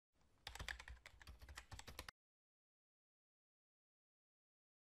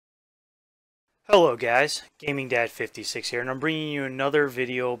Hello guys, Gaming Dad 56 here, and I'm bringing you another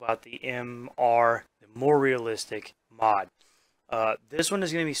video about the the More Realistic mod. This one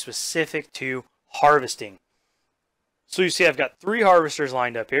is going to be specific to harvesting. So you see I've got 3 harvesters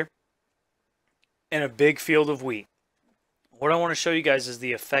lined up here, and a big field of wheat. What I want to show you guys is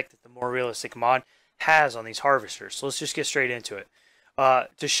the effect that the More Realistic mod has on these harvesters. So let's just get straight into it.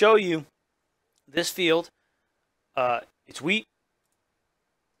 To show you this field, it's wheat.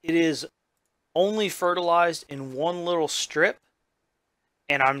 It is only fertilized in one little strip,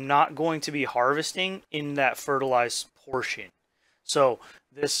 and I'm not going to be harvesting in that fertilized portion. So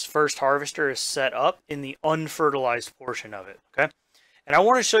this first harvester is set up in the unfertilized portion of it, okay? And I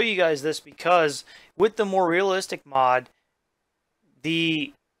want to show you guys this because with the More Realistic mod,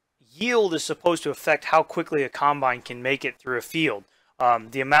 the yield is supposed to affect how quickly a combine can make it through a field.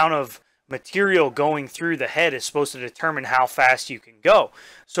 The amount of material going through the head is supposed to determine how fast you can go.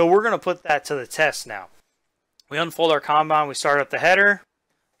 So we're going to put that to the test now. We unfold our combine, we start up the header,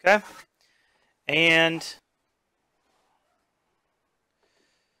 okay? And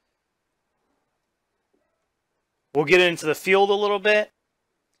we'll get into the field a little bit.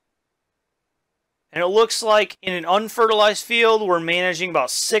 And it looks like in an unfertilized field, we're managing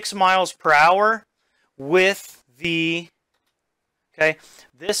about 6 miles per hour with the, okay,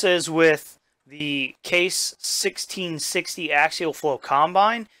 this is with the Case 1660 axial flow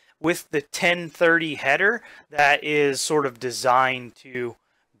combine with the 1030 header that is sort of designed to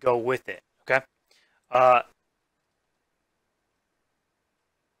go with it, okay?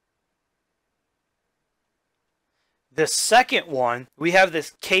 The second one, we have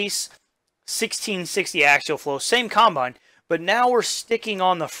this Case 1660 axial flow, same combine, but now we're sticking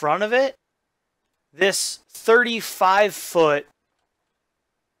on the front of it this 35-foot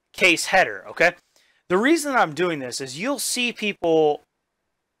Case header, okay? The reason I'm doing this is you'll see people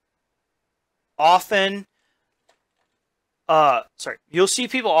often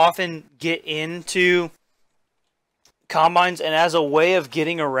get into combines, and as a way of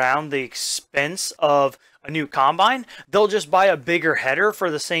getting around the expense of a new combine, they'll just buy a bigger header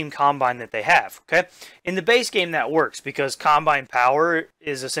for the same combine that they have, okay? In the base game that works because combine power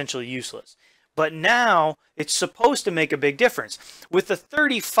is essentially useless. But now it's supposed to make a big difference. With the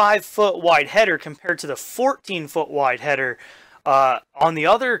 35-foot wide header compared to the 14-foot wide header on the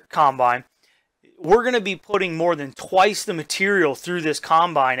other combine, we're going to be putting more than twice the material through this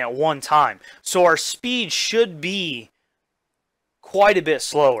combine at one time. So our speed should be quite a bit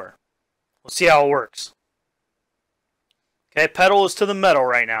slower. We'll see how it works. Okay, pedal is to the metal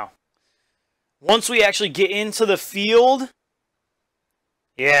right now. Once we actually get into the field,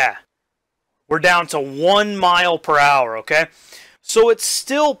 yeah, we're down to 1 mile per hour, okay? So it's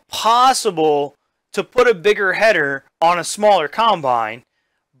still possible to put a bigger header on a smaller combine,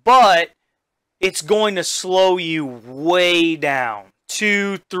 but it's going to slow you way down.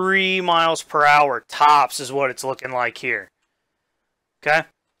 2-3 miles per hour tops is what it's looking like here, okay?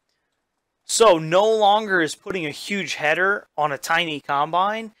 So no longer is putting a huge header on a tiny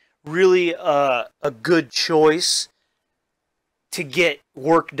combine really a good choice to get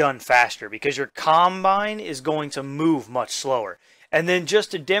work done faster, because your combine is going to move much slower. And then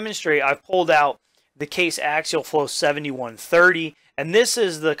just to demonstrate, I pulled out the Case Axial Flow 7130, and this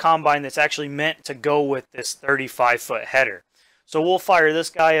is the combine that's actually meant to go with this 35-foot header. So we'll fire this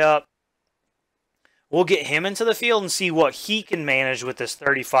guy up. We'll get him into the field and see what he can manage with this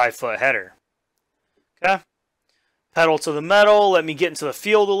 35-foot header. Okay? Pedal to the metal. Let me get into the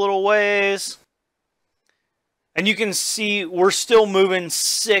field a little ways. And you can see we're still moving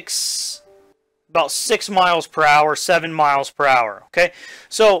about 6 miles per hour, 7 miles per hour. Okay,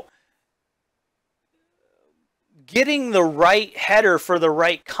 so getting the right header for the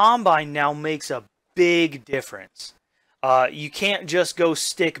right combine now makes a big difference. You can't just go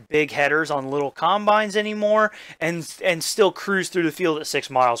stick big headers on little combines anymore and still cruise through the field at 6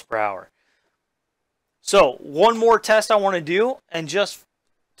 miles per hour. So one more test I want to do, and just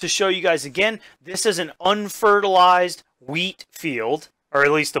to show you guys again, this is an unfertilized wheat field, or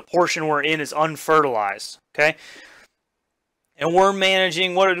at least the portion we're in is unfertilized, okay? And we're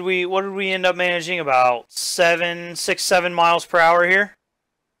managing, what did we end up managing? About 7 miles per hour here.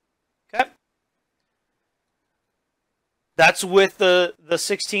 Okay. That's with the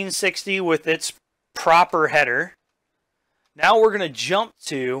 1660 with its proper header. Now we're going to jump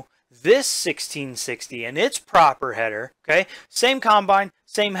to this 1660 and its proper header, okay? Same combine,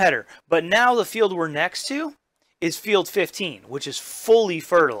 same header. But now the field we're next to is field 15, which is fully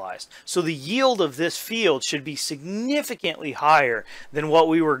fertilized. So the yield of this field should be significantly higher than what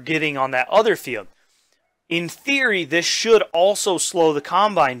we were getting on that other field. In theory, this should also slow the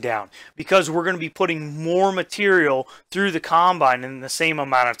combine down because we're going to be putting more material through the combine in the same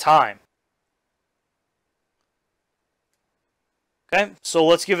amount of time. Okay, so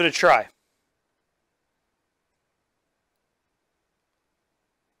let's give it a try.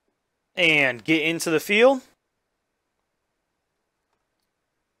 And get into the field.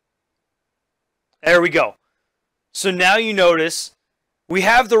 There we go. So now you notice we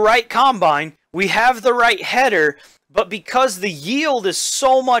have the right combine, we have the right header, but because the yield is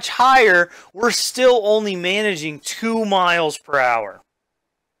so much higher, we're still only managing 2 miles per hour.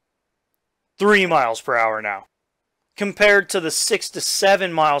 3 miles per hour now, compared to the 6 to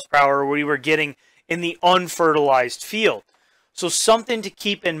 7 miles per hour we were getting in the unfertilized field. So something to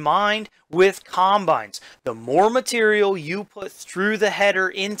keep in mind with combines. The more material you put through the header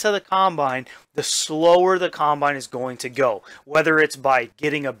into the combine, the slower the combine is going to go. Whether it's by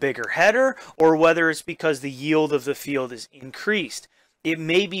getting a bigger header or whether it's because the yield of the field is increased. It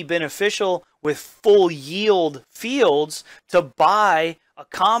may be beneficial with full yield fields to buy a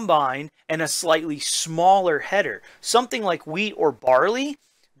combine and a slightly smaller header. Something like wheat or barley,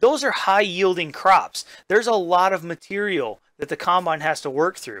 those are high yielding crops. There's a lot of material that the combine has to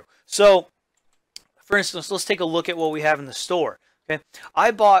work through. So, for instance, let's take a look at what we have in the store. Okay, I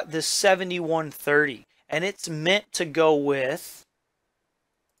bought this 7130, and it's meant to go with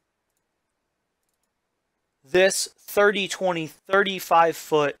this 30/20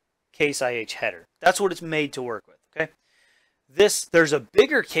 35-foot Case IH header. That's what it's made to work with. Okay, there's a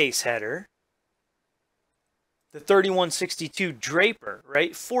bigger case header, the 3162 Draper,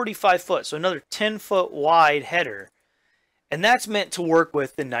 right? 45 foot, so another 10-foot wide header. And that's meant to work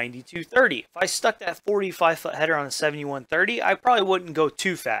with the 9230. If I stuck that 45-foot header on the 7130, I probably wouldn't go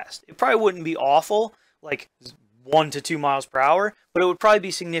too fast. It probably wouldn't be awful, like 1 to 2 miles per hour, but it would probably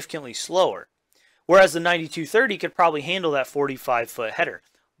be significantly slower. Whereas the 9230 could probably handle that 45-foot header.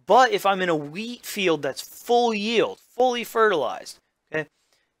 But if I'm in a wheat field that's full yield, fully fertilized, okay,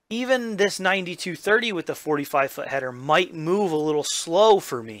 even this 9230 with the 45-foot header might move a little slow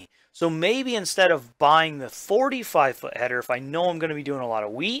for me. So maybe instead of buying the 45-foot header, if I know I'm going to be doing a lot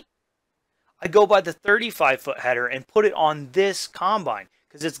of wheat, I go buy the 35-foot header and put it on this combine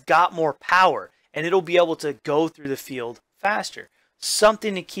because it's got more power and it'll be able to go through the field faster.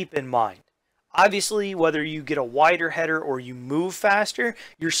 Something to keep in mind. Obviously, whether you get a wider header or you move faster,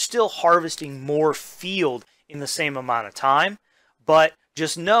 you're still harvesting more field in the same amount of time. But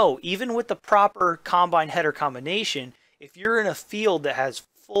just know, even with the proper combine header combination, if you're in a field that has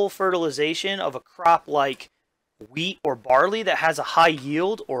full fertilization of a crop like wheat or barley that has a high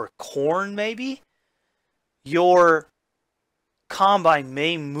yield, or corn maybe, your combine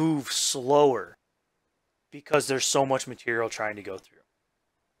may move slower because there's so much material trying to go through.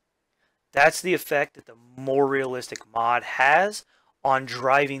 That's the effect that the MoreRealistic mod has on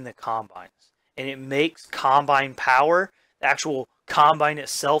driving the combines. And it makes combine power, the actual combine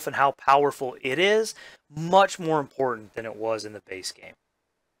itself and how powerful it is, much more important than it was in the base game.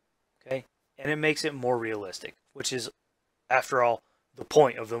 Okay, and it makes it more realistic, which is, after all, the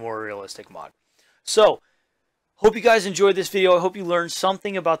point of the MoreRealistic mod. So, hope you guys enjoyed this video. I hope you learned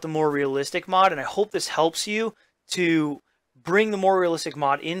something about the MoreRealistic mod, and I hope this helps you to bring the MoreRealistic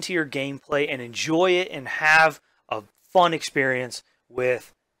mod into your gameplay and enjoy it and have a fun experience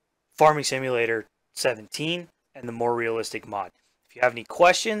with Farming Simulator 17 and the MoreRealistic mod. If you have any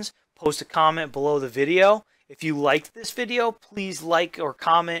questions, post a comment below the video. If you liked this video, please like or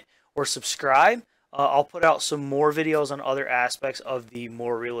comment or subscribe. I'll put out some more videos on other aspects of the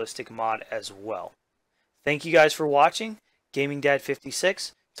MoreRealistic mod as well. Thank you guys for watching. Gaming Dad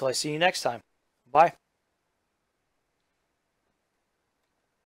 56. Till I see you next time. Bye.